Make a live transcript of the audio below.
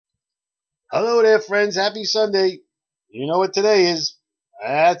Hello there, friends. Happy Sunday. You know what today is?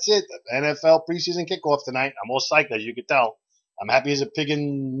 That's it. The NFL preseason kickoff tonight. I'm all psyched, as you can tell. I'm happy as a pig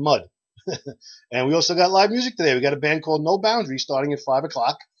in mud. And we also got live music today. We got a band called No Boundary starting at 5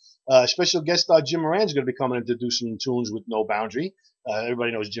 o'clock. Special guest star Jim Moran is going to be coming in to do some tunes with No Boundary.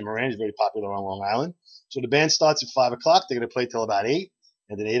 Everybody knows Jim Moran is very popular on Long Island. So the band starts at 5 o'clock. They're going to play till about 8.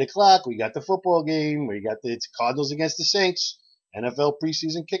 And at 8 o'clock, we got the football game. We got the Cardinals against the Saints. NFL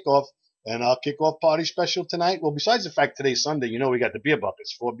preseason kickoff. And our kickoff party special tonight. Well, besides the fact today's Sunday, we got the beer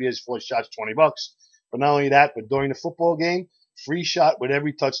buckets. 4 beers, 4 shots, $20. But not only that, but during the football game, free shot with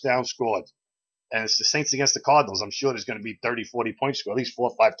every touchdown scored. And it's the Saints against the Cardinals. I'm sure there's going to be 30, 40 points scored, at least 4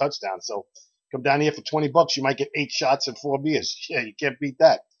 or 5 touchdowns. So come down here for $20. You might get 8 shots and 4 beers. Yeah, you can't beat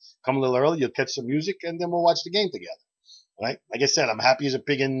that. Come a little early, you'll catch some music, and then we'll watch the game together. All right? Like I said, I'm happy as a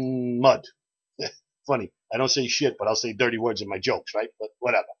pig in mud. Funny. I don't say shit, but I'll say dirty words in my jokes, right? But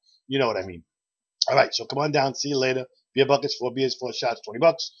whatever. You know what I mean. All right, so come on down. See you later. Beer buckets, 4 beers, 4 shots,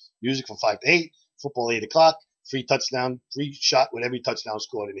 $20. Music from 5 to 8. Football 8 o'clock. Free shot with every touchdown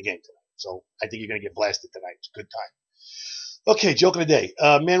scored in the game tonight. So I think you're gonna get blasted tonight. It's a good time. Okay, joke of the day.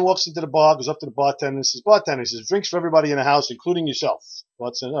 Man walks into the bar, goes up to the bartender and says, "Bartender," he says, "drinks for everybody in the house, including yourself."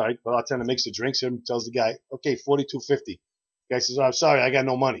 Bartender, all right. Bartender makes the drinks and tells the guy, "Okay, 42.50." The guy says, "Oh, I'm sorry, I got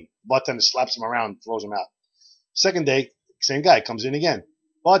no money." Bartender slaps him around, throws him out. Second day, same guy comes in again.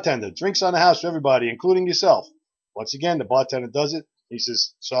 "Bartender, drinks on the house for everybody, including yourself." Once again, the bartender does it. He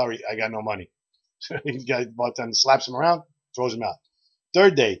says, "Sorry, I got no money." The bartender slaps him around, throws him out.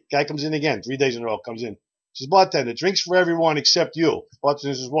 Third day, guy comes in again, 3 days in a row, comes in. Says, "Bartender, drinks for everyone except you."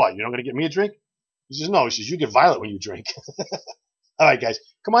 Bartender says, "What? You're not going to get me a drink?" He says, "No." He says, "You get violent when you drink." All right, guys,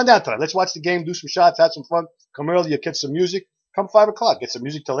 come on down tonight. Let's watch the game, do some shots, have some fun. Come early, you'll catch some music. Come 5 o'clock, get some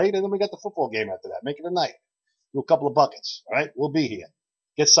music till 8, and then we got the football game after that. Make it a night. Do a couple of buckets. All right, we'll be here.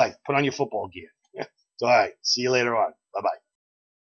 Get psyched. Put on your football gear. All right. See you later on. Bye bye.